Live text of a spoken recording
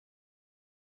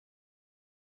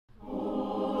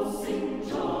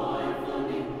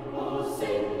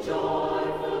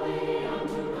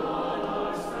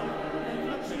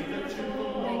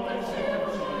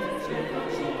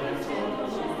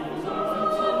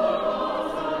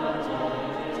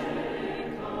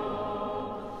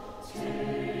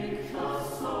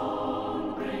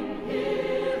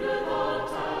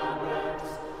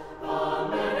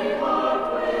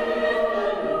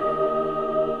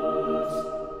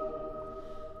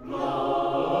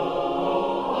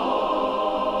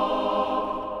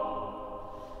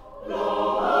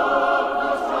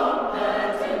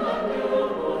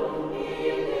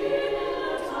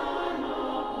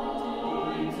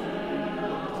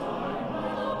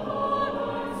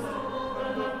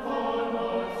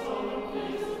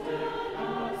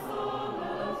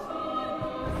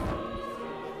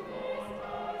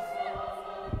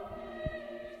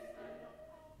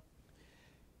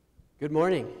Good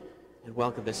morning and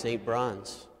welcome to St.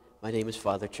 Bron's. My name is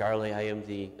Father Charlie. I am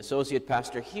the associate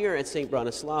pastor here at St.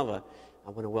 Bronislava. I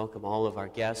want to welcome all of our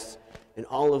guests and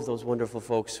all of those wonderful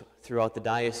folks throughout the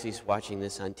diocese watching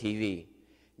this on TV.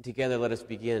 And together let us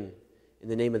begin in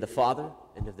the name of the Father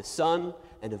and of the Son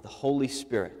and of the Holy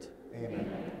Spirit.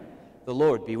 Amen. The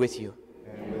Lord be with you.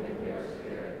 And with your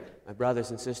spirit. My brothers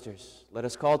and sisters, let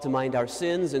us call to mind our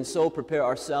sins and so prepare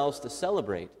ourselves to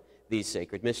celebrate these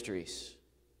sacred mysteries.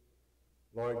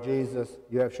 Lord Jesus,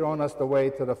 you have shown us the way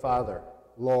to the Father.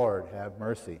 Lord, have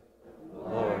mercy.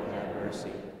 Lord, have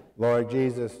mercy. Lord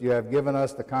Jesus, you have given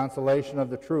us the consolation of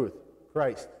the truth.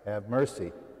 Christ, have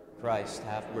mercy. Christ,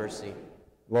 have mercy.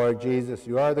 Lord Jesus,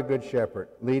 you are the Good Shepherd,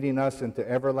 leading us into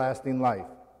everlasting life.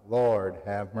 Lord,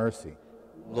 have mercy.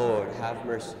 Lord, have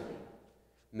mercy.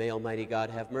 May Almighty God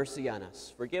have mercy on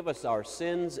us, forgive us our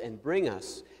sins, and bring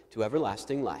us to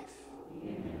everlasting life.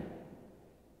 Amen.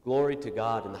 Glory to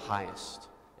God in the highest,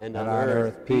 and on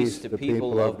earth peace to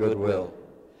people of good will.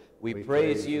 We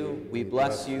praise you, we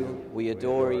bless you, we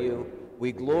adore you,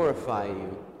 we glorify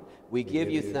you. We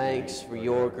give you thanks for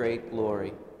your great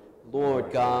glory.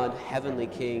 Lord God, heavenly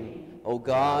King, O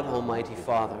God, almighty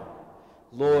Father,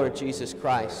 Lord Jesus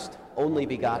Christ, only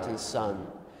begotten Son,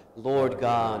 Lord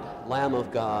God, Lamb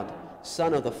of God,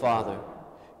 Son of the Father,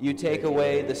 you take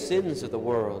away the sins of the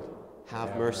world,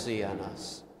 have mercy on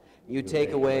us. You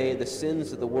take away the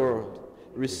sins of the world,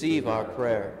 receive our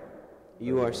prayer.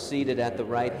 You are seated at the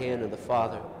right hand of the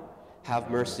Father, have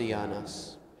mercy on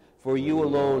us. For you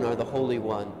alone are the Holy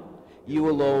One, you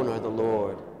alone are the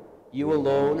Lord, you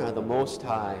alone are the Most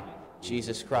High,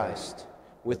 Jesus Christ,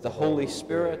 with the Holy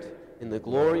Spirit, in the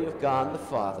glory of God the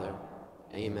Father.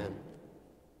 Amen.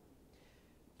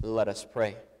 Let us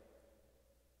pray.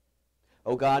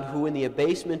 O God, who in the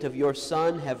abasement of your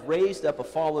Son have raised up a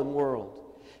fallen world,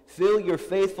 fill your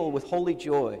faithful with holy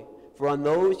joy, for on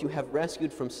those you have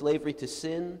rescued from slavery to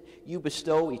sin, you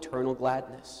bestow eternal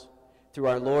gladness. Through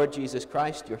our Lord Jesus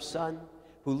Christ, your Son,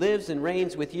 who lives and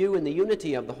reigns with you in the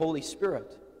unity of the Holy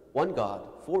Spirit, one God,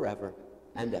 forever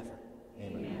and ever.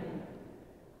 Amen.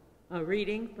 A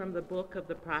reading from the book of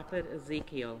the prophet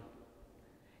Ezekiel.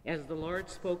 As the Lord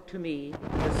spoke to me,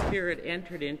 the Spirit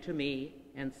entered into me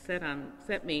and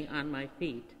set me on my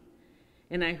feet.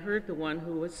 And I heard the one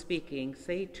who was speaking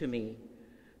say to me,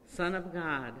 Son of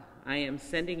God, I am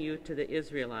sending you to the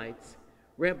Israelites,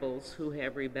 rebels who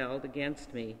have rebelled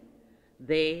against me.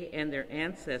 They and their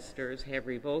ancestors have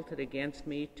revolted against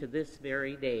me to this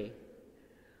very day.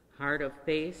 Hard of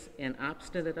face and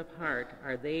obstinate of heart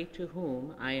are they to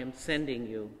whom I am sending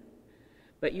you.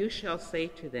 But you shall say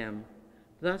to them,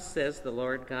 Thus says the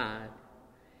Lord God.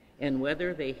 And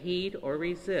whether they heed or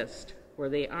resist, for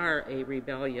they are a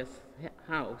rebellious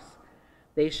house,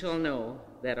 they shall know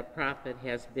that a prophet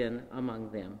has been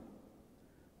among them.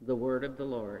 The word of the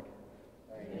Lord.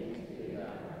 Thanks be to God.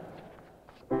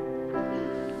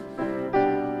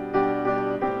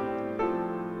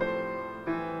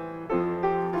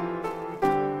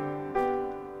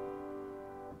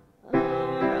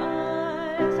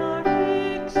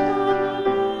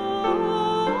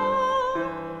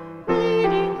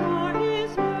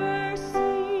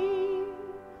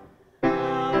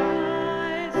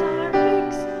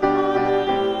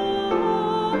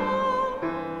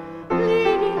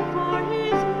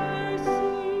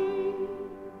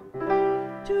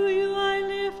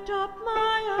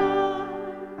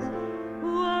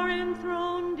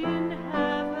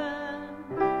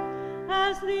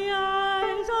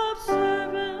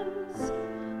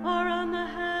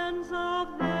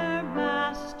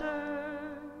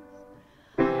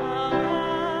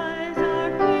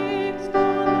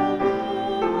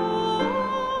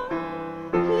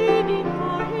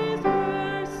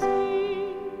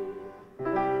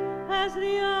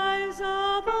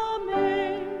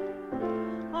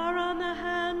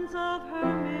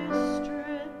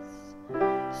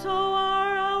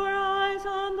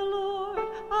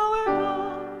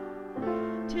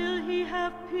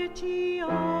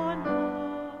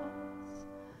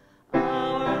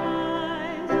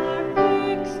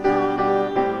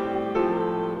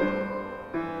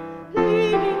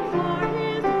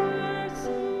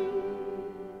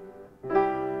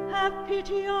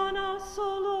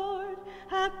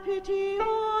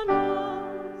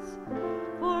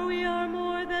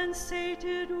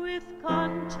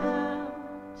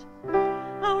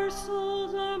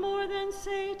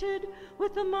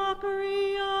 With the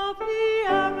mockery of the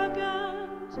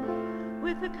arrogant,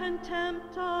 with the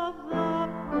contempt of the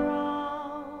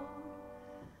proud.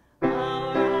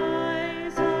 Our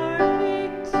eyes are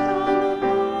fixed on the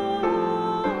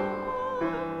Lord,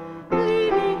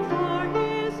 pleading for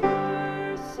his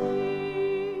mercy.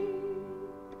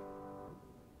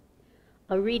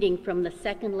 A reading from the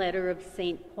second letter of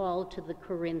St. Paul to the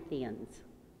Corinthians.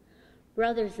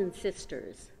 Brothers and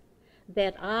sisters,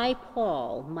 that I,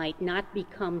 Paul, might not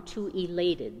become too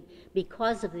elated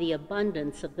because of the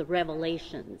abundance of the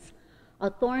revelations, a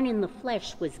thorn in the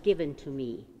flesh was given to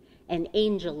me, an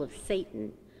angel of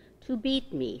Satan, to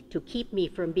beat me, to keep me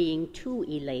from being too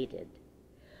elated.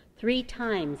 3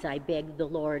 times I begged the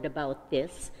Lord about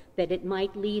this, that it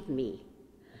might leave me.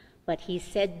 But he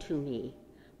said to me,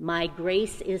 "My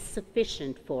grace is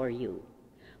sufficient for you,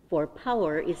 for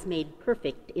power is made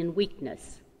perfect in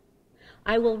weakness.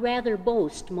 I will rather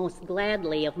boast most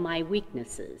gladly of my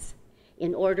weaknesses,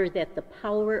 in order that the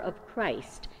power of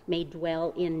Christ may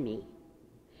dwell in me.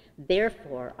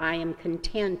 Therefore I am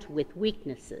content with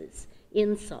weaknesses,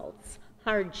 insults,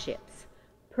 hardships,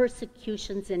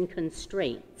 persecutions and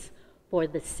constraints for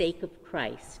the sake of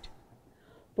Christ.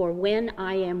 For when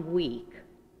I am weak,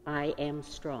 I am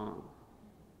strong."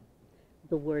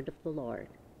 The word of the Lord.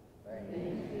 Thanks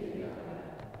be to God.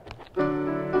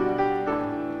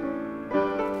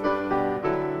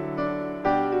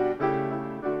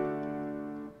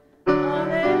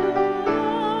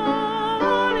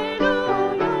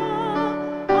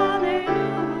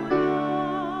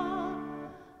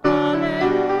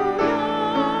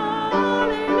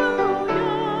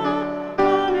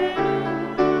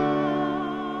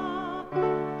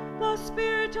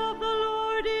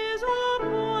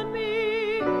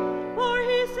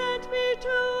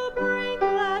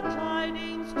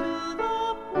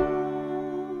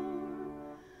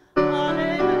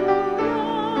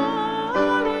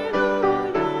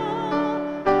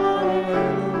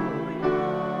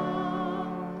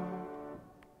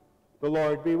 The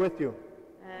Lord be with you.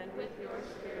 And with your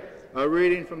spirit. A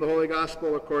reading from the Holy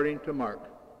Gospel according to Mark.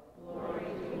 Glory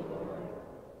to you, Lord.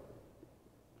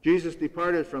 Jesus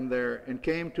departed from there and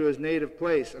came to his native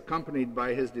place, accompanied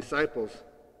by his disciples.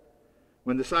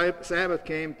 When the Sabbath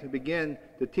came he began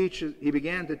to teach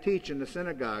in the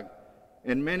synagogue,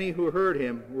 and many who heard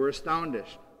him were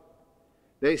astonished.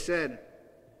 They said,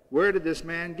 "Where did this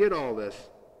man get all this?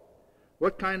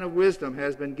 What kind of wisdom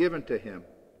has been given to him?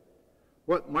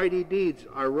 What mighty deeds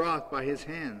are wrought by his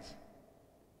hands?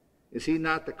 Is he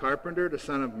not the carpenter, the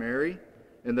son of Mary,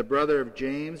 and the brother of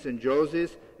James and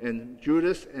Joseph and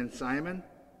Judas and Simon?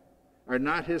 Are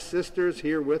not his sisters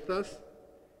here with us?"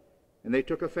 And they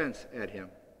took offense at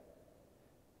him.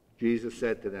 Jesus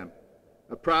said to them,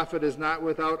 "A prophet is not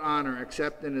without honor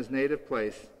except in his native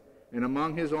place, and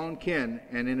among his own kin,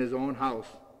 and in his own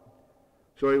house."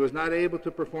 So he was not able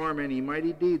to perform any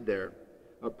mighty deed there,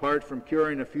 apart from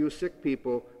curing a few sick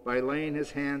people by laying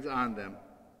his hands on them.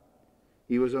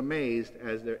 He was amazed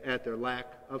at their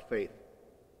lack of faith.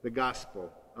 The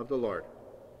Gospel of the Lord.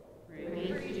 Praise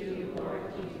to you, Lord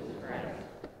Jesus Christ.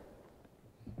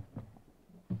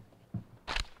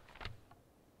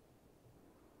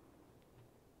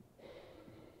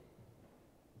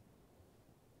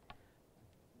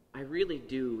 I really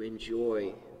do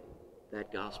enjoy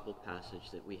that gospel passage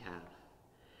that we have,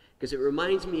 because it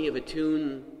reminds me of a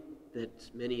tune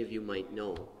that many of you might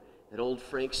know, that old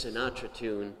Frank Sinatra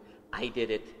tune, "I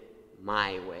Did It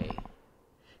My Way."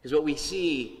 Because what we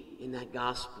see in that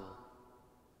gospel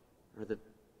are the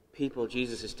people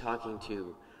Jesus is talking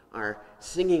to are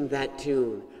singing that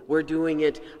tune. We're doing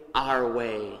it our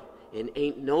way, and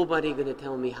ain't nobody going to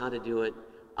tell me how to do it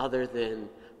other than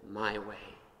my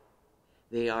way.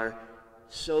 They are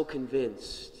so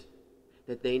convinced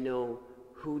that they know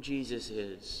who Jesus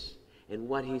is and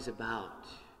what he's about,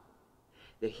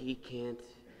 that he can't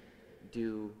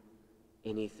do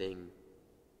anything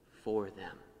for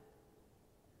them.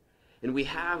 And we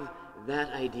have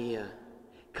that idea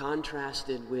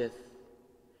contrasted with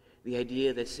the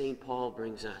idea that St. Paul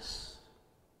brings us,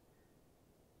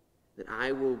 that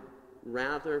I will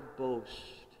rather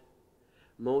boast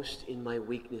most in my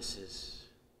weaknesses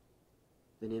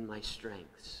than in my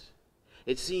strengths.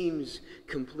 It seems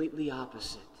completely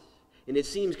opposite, and it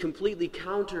seems completely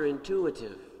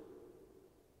counterintuitive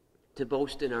to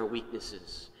boast in our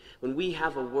weaknesses when we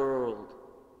have a world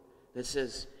that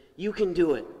says, "You can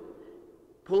do it.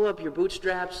 Pull up your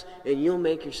bootstraps and you'll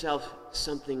make yourself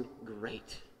something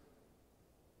great."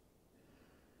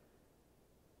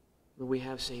 But we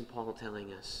have St. Paul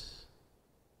telling us,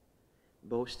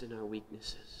 boast in our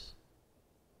weaknesses.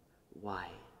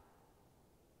 Why?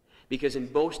 Because in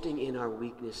boasting in our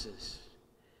weaknesses,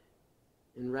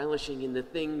 in relishing in the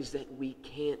things that we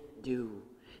can't do,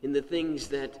 in the things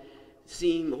that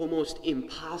seem almost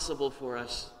impossible for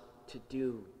us to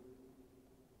do,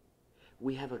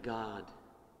 we have a God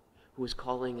who is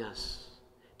calling us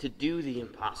to do the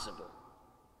impossible,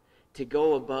 to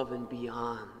go above and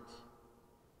beyond.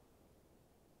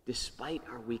 despite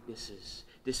our weaknesses,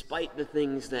 despite the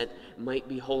things that might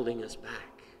be holding us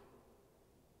back.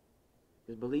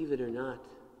 Because believe it or not,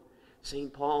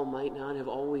 St. Paul might not have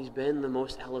always been the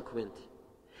most eloquent.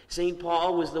 St.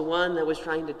 Paul was the one that was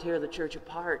trying to tear the church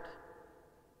apart.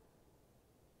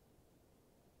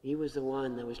 He was the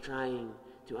one that was trying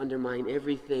to undermine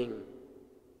everything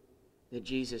that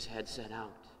Jesus had set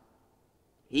out.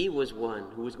 He was one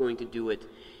who was going to do it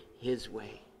his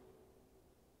way.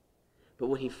 But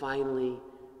when he finally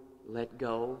let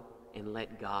go and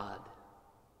let God,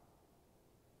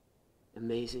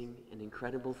 amazing and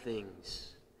incredible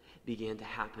things began to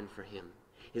happen for him.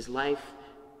 His life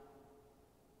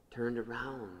turned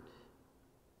around.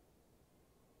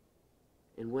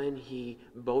 And when he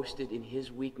boasted in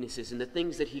his weaknesses and the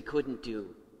things that he couldn't do,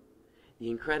 the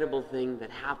incredible thing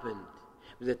that happened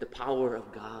was that the power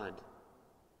of God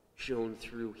shone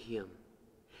through him,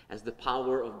 as the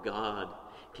power of God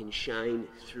can shine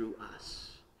through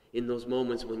us in those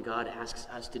moments when God asks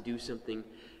us to do something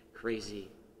crazy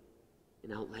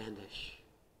and outlandish.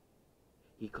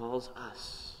 He calls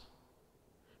us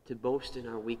to boast in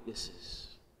our weaknesses,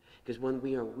 because when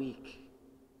we are weak,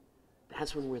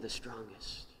 that's when we're the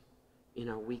strongest. In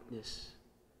our weakness,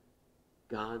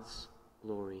 God's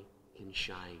glory can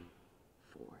shine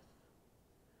forth.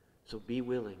 So be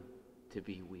willing to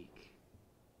be weak.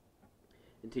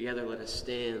 And together let us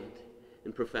stand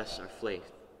and profess our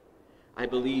faith. I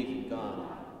believe in God,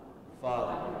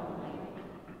 Father,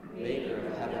 maker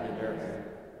of heaven and earth,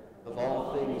 of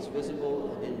all things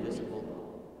visible and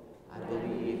invisible. I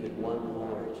believe in one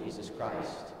Lord, Jesus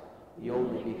Christ, the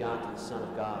only begotten Son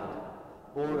of God,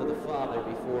 born of the Father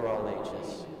before all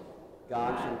ages,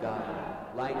 God from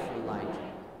God, light from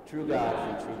light, true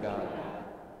God from true God,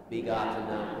 begotten,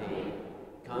 not made,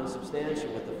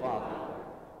 consubstantial with the Father.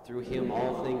 Through him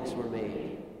all things were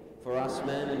made. For us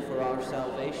men and for our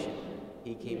salvation,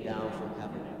 he came down from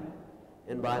heaven,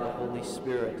 and by the Holy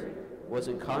Spirit was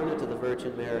incarnate of the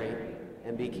Virgin Mary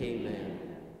and became man.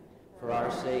 For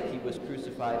our sake he was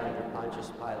crucified under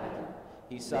Pontius Pilate.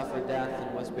 He suffered death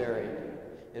and was buried,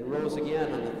 and rose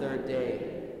again on the third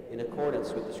day in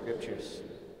accordance with the Scriptures.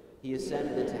 He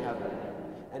ascended into heaven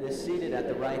and is seated at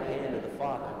the right hand of the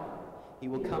Father. He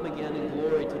will come again in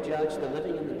glory to judge the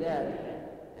living and the dead,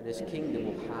 and his kingdom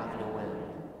will have no end.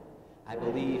 I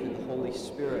believe in the Holy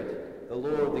Spirit, the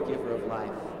Lord, the giver of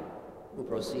life, who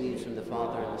proceeds from the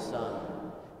Father and the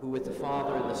Son, who with the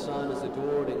Father and the Son is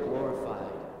adored and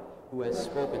glorified, who has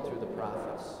spoken through the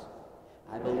prophets.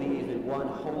 I believe in one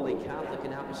holy Catholic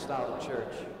and Apostolic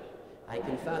Church. I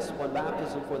confess one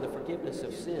baptism for the forgiveness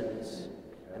of sins,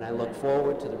 and I look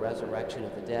forward to the resurrection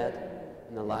of the dead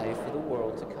and the life of the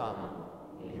world to come.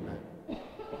 Amen.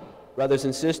 Brothers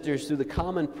and sisters, through the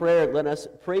common prayer, let us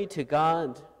pray to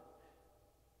God,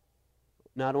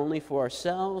 not only for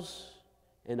ourselves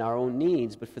and our own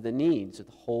needs, but for the needs of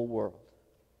the whole world.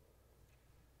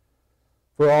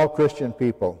 For all Christian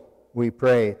people, we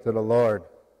pray to the Lord.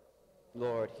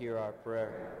 Lord, hear our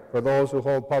prayer. For those who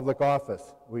hold public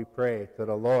office, we pray to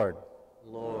the Lord.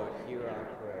 Lord, hear our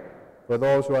prayer. For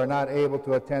those who are not able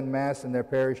to attend Mass in their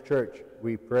parish church,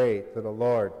 we pray to the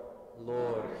Lord.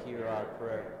 Lord, hear our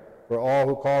prayer. For all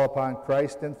who call upon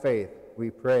Christ in faith, we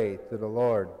pray to the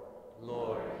Lord.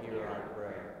 Lord, hear our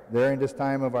prayer. During this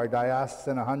time of our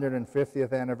diocesan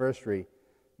 150th anniversary,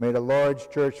 may the Lord's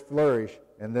church flourish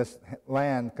and this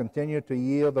land continue to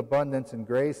yield abundance in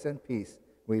grace and peace.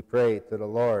 We pray to the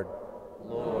Lord.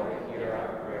 Lord, hear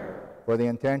our prayer. For the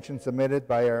intention submitted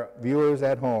by our viewers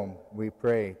at home, we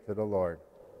pray to the Lord.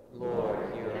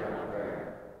 Lord, hear our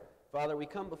prayer. Father, we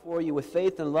come before you with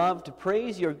faith and love to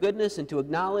praise your goodness and to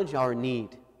acknowledge our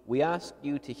need. We ask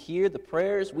you to hear the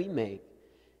prayers we make.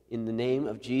 In the name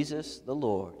of Jesus the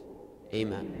Lord.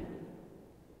 Amen.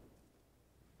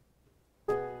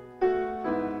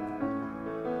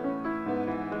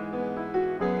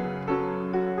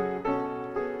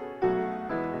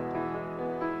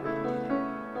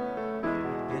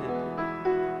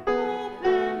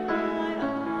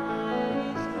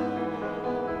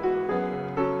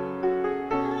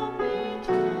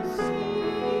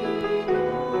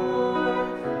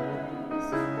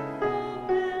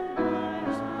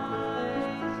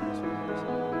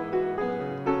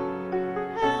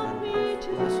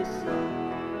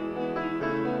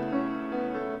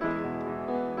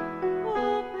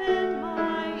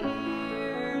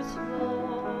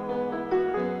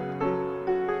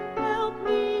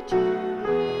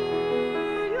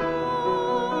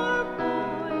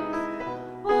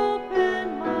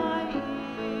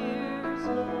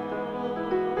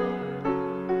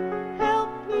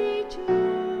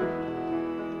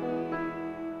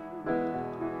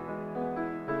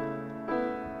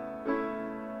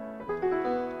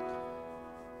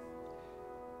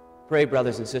 Pray,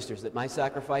 brothers and sisters, that my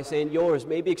sacrifice and yours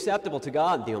may be acceptable to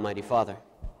God, the Almighty Father.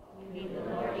 May the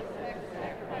Lord accept the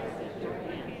sacrifice at your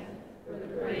hands for the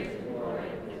praise and glory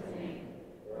of his name,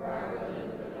 for our good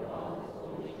and good of all his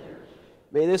holy church.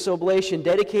 May this oblation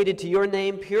dedicated to your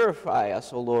name purify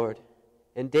us, O Lord,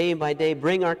 and day by day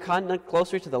bring our conduct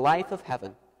closer to the life of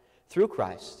heaven, through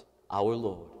Christ our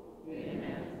Lord.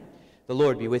 Amen. The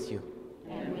Lord be with you.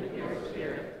 And with your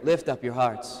spirit. Lift up your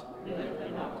hearts. Lift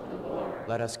them up to the Lord.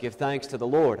 Let us give thanks to the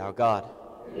Lord our God.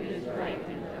 It is right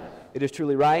and just. It is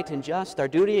truly right and just, our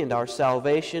duty and our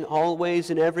salvation, always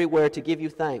and everywhere to give you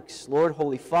thanks, Lord,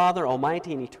 Holy Father,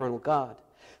 Almighty and eternal God.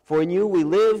 For in you we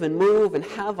live and move and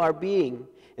have our being.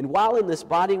 And while in this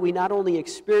body we not only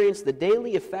experience the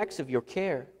daily effects of your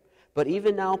care, but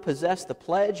even now possess the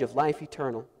pledge of life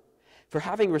eternal. For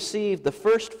having received the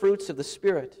first fruits of the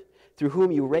Spirit, through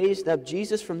whom you raised up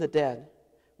Jesus from the dead,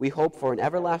 we hope for an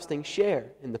everlasting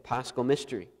share in the Paschal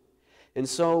mystery. And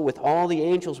so, with all the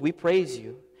angels, we praise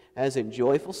you, as in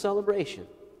joyful celebration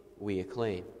we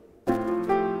acclaim.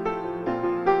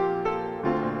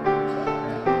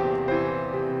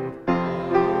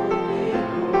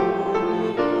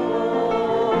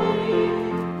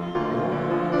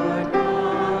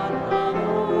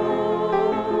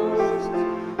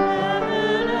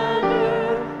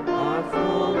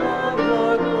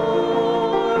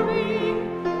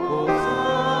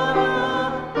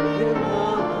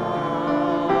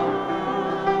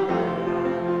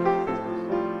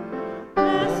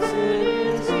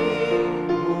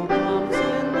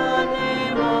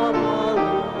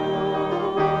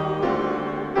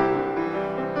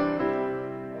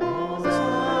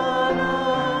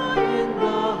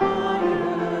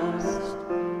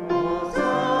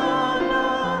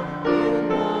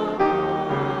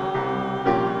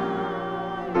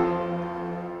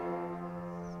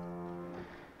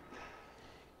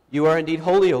 You are indeed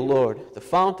holy, O Lord, the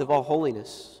fount of all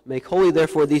holiness. Make holy,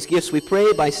 therefore, these gifts, we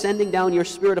pray, by sending down your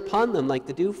Spirit upon them like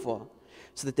the dewfall,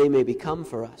 so that they may become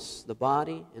for us the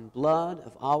body and blood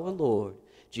of our Lord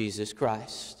Jesus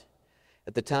Christ.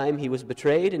 At the time he was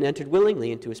betrayed and entered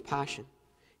willingly into his passion,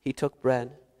 he took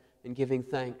bread, and giving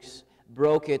thanks,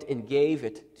 broke it and gave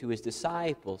it to his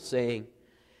disciples, saying,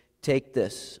 "Take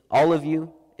this, all of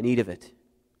you, and eat of it,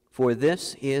 for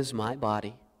this is my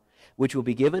body, which will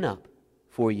be given up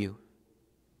for you."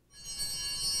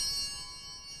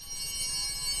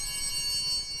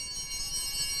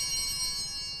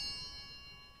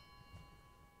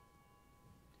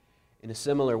 In a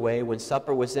similar way, when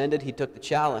supper was ended, he took the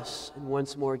chalice, and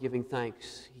once more giving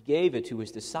thanks, he gave it to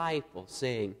his disciples,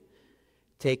 saying,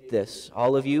 "Take this,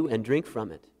 all of you, and drink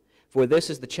from it, for this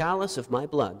is the chalice of my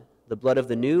blood, the blood of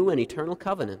the new and eternal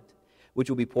covenant, which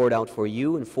will be poured out for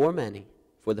you and for many,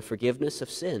 for the forgiveness of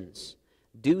sins.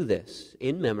 Do this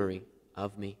in memory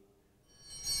of me."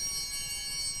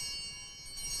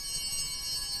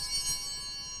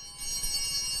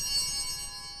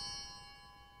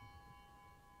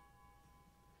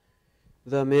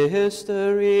 The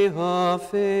mystery of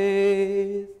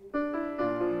faith.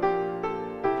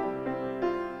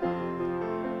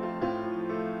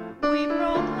 We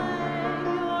proclaim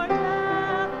your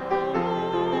death, O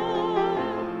Lord,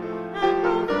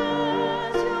 and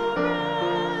profess your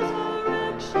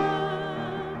resurrection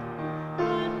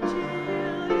until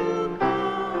you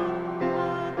come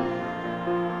again.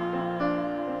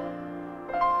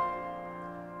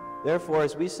 Therefore,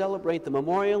 as we celebrate the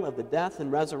memorial of the death and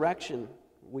resurrection,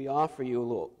 we offer you,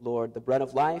 Lord, the bread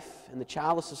of life and the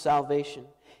chalice of salvation,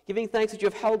 giving thanks that you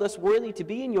have held us worthy to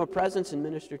be in your presence and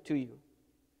minister to you.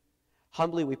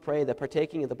 Humbly we pray that,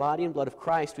 partaking of the body and blood of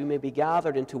Christ, we may be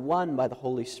gathered into one by the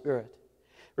Holy Spirit.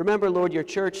 Remember, Lord, your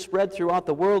church spread throughout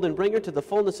the world, and bring her to the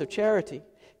fullness of charity,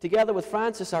 together with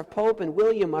Francis, our Pope, and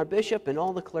William, our Bishop, and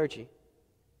all the clergy.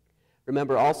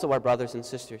 Remember also our brothers and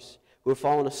sisters who have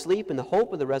fallen asleep in the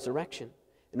hope of the resurrection,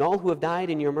 and all who have died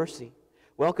in your mercy.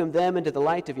 Welcome them into the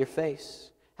light of your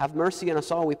face. Have mercy on us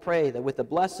all, we pray, that with the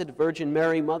Blessed Virgin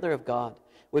Mary, Mother of God,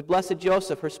 with blessed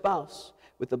Joseph, her spouse,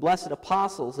 with the blessed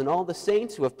apostles and all the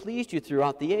saints who have pleased you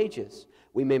throughout the ages,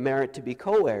 we may merit to be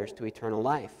co-heirs to eternal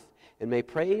life, and may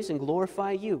praise and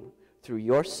glorify you through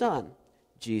your Son,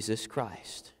 Jesus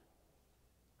Christ.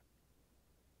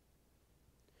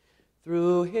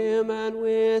 Through him and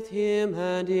with him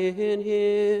and in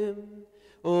him,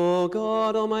 O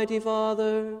God, Almighty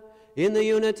Father, in the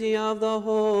unity of the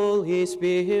Holy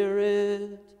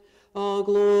Spirit, all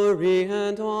glory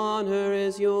and honor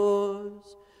is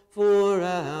yours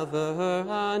forever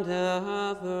and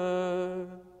ever.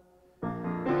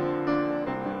 Amen.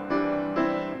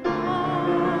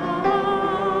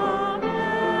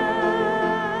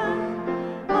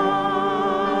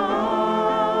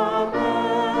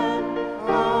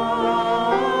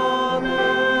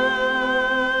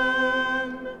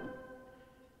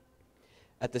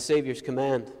 At the Savior's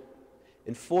command,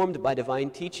 informed by divine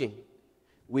teaching,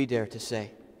 we dare to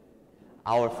say,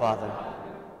 Our Father,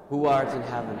 who art in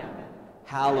heaven,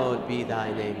 hallowed be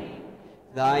thy name.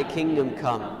 Thy kingdom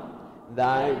come,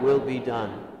 thy will be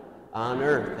done, on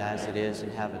earth as it is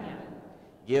in heaven.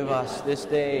 Give us this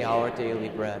day our daily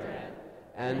bread,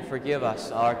 and forgive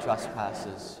us our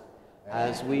trespasses,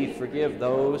 as we forgive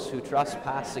those who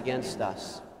trespass against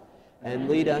us. And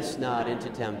lead us not into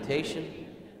temptation,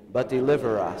 but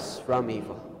deliver us from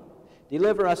evil.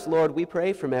 Deliver us, Lord, we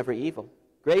pray, from every evil.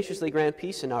 Graciously grant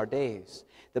peace in our days,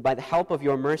 that by the help of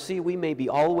your mercy we may be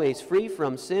always free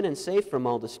from sin and safe from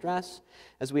all distress,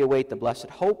 as we await the blessed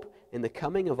hope in the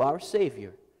coming of our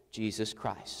Savior, Jesus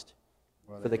Christ.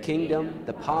 For the kingdom,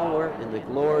 the power, and the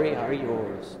glory are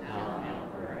yours now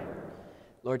and forever.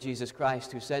 Lord Jesus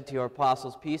Christ, who said to your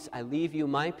apostles, Peace I leave you,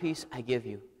 my peace I give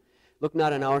you. Look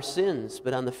not on our sins,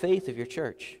 but on the faith of your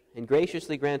church, and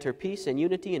graciously grant her peace and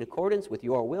unity in accordance with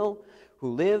your will,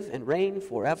 who live and reign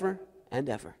forever and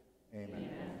ever. Amen.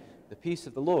 The peace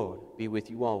of the Lord be with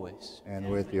you always.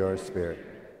 And with your spirit.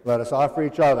 Let us offer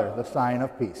each other the sign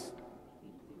of peace.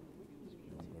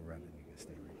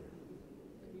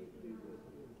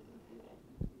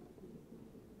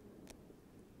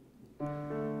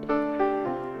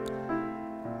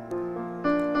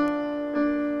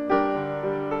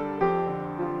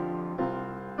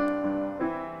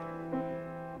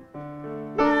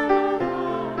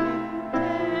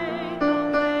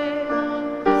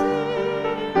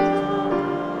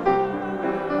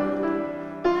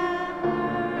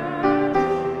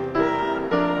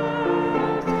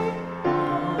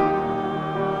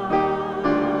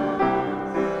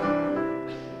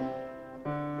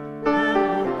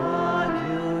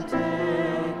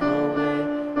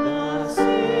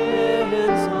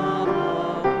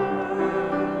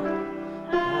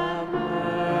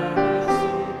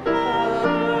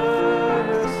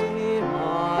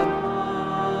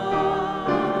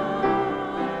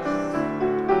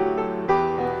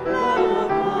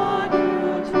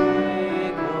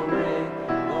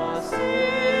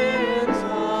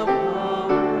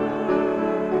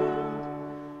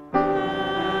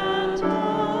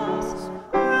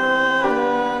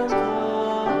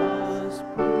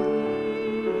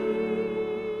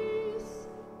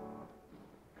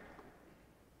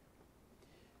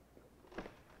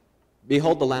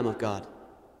 Behold the Lamb of God.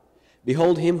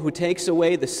 Behold him who takes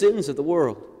away the sins of the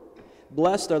world.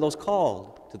 Blessed are those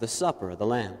called to the supper of the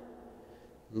Lamb.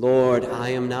 Lord, I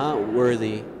am not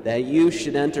worthy that you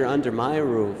should enter under my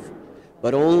roof,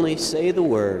 but only say the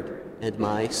word, and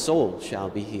my soul shall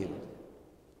be healed.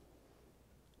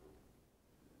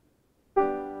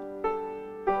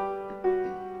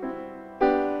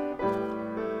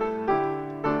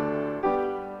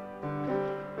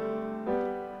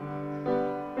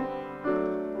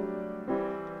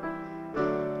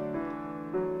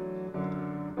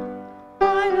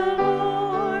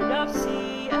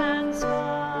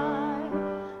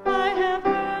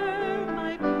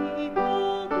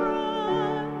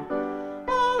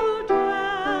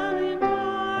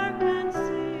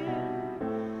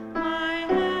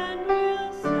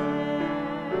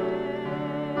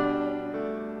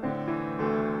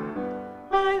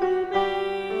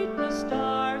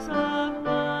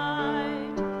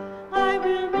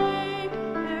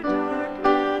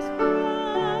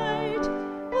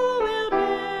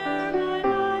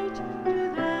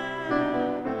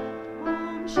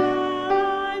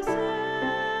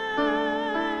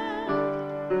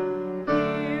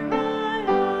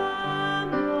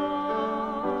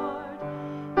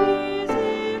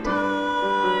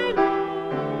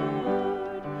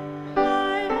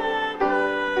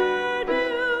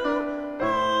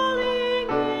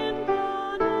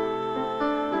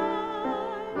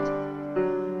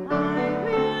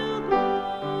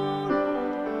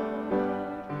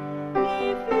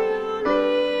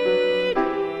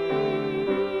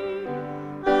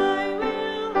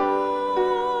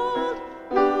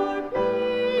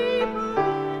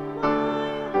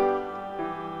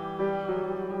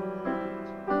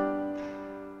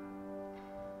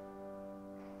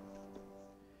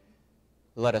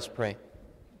 Let us pray.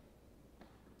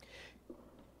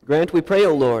 Grant, we pray,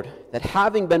 O Lord, that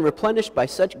having been replenished by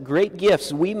such great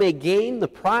gifts, we may gain the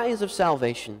prize of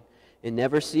salvation and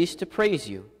never cease to praise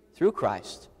you through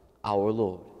Christ our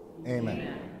Lord.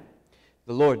 Amen.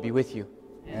 The Lord be with you.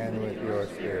 And with your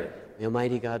spirit. May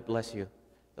Almighty God bless you,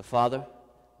 the Father,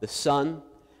 the Son,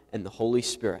 and the Holy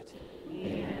Spirit.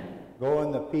 Amen. Go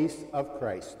in the peace of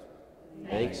Christ.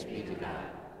 Thanks be to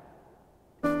God.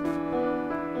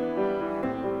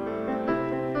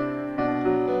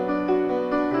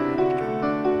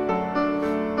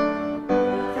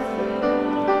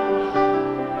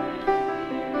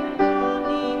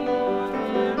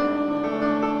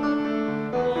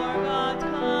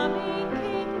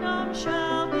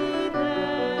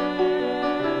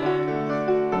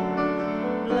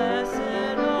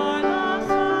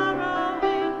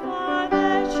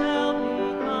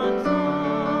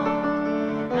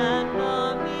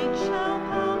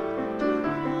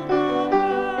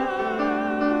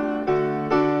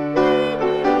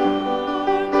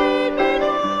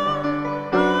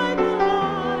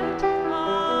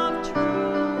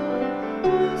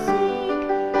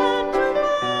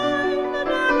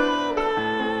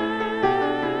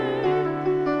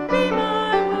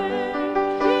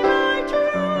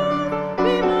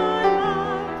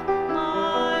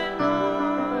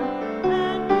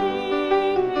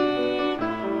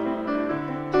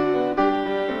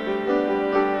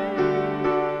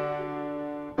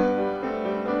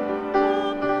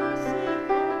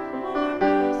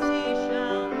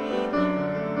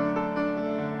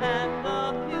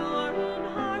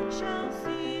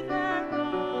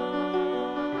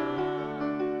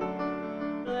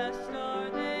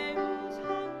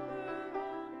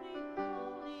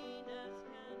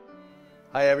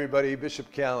 Hi everybody, Bishop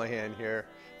Callahan here,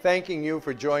 thanking you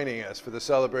for joining us for the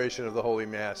celebration of the Holy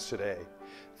Mass today.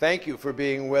 Thank you for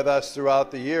being with us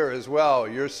throughout the year as well.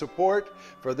 Your support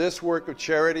for this work of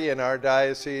charity in our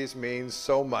diocese means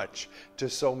so much to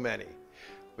so many.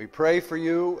 We pray for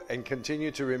you and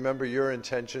continue to remember your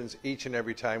intentions each and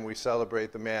every time we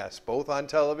celebrate the Mass, both on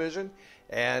television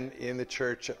and in the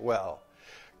church as well.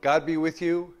 God be with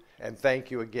you, and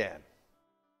thank you again.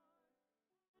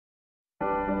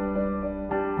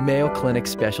 Mayo Clinic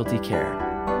Specialty Care.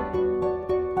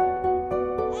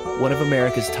 One of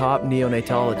America's top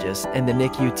neonatologists and the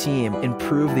NICU team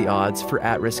improve the odds for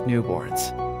at-risk newborns.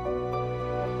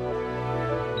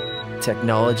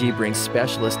 Technology brings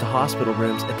specialists to hospital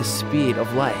rooms at the speed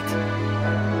of light.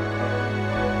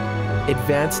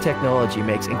 Advanced technology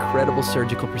makes incredible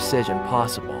surgical precision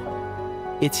possible.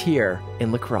 It's here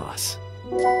in La Crosse.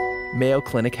 Mayo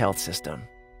Clinic Health System.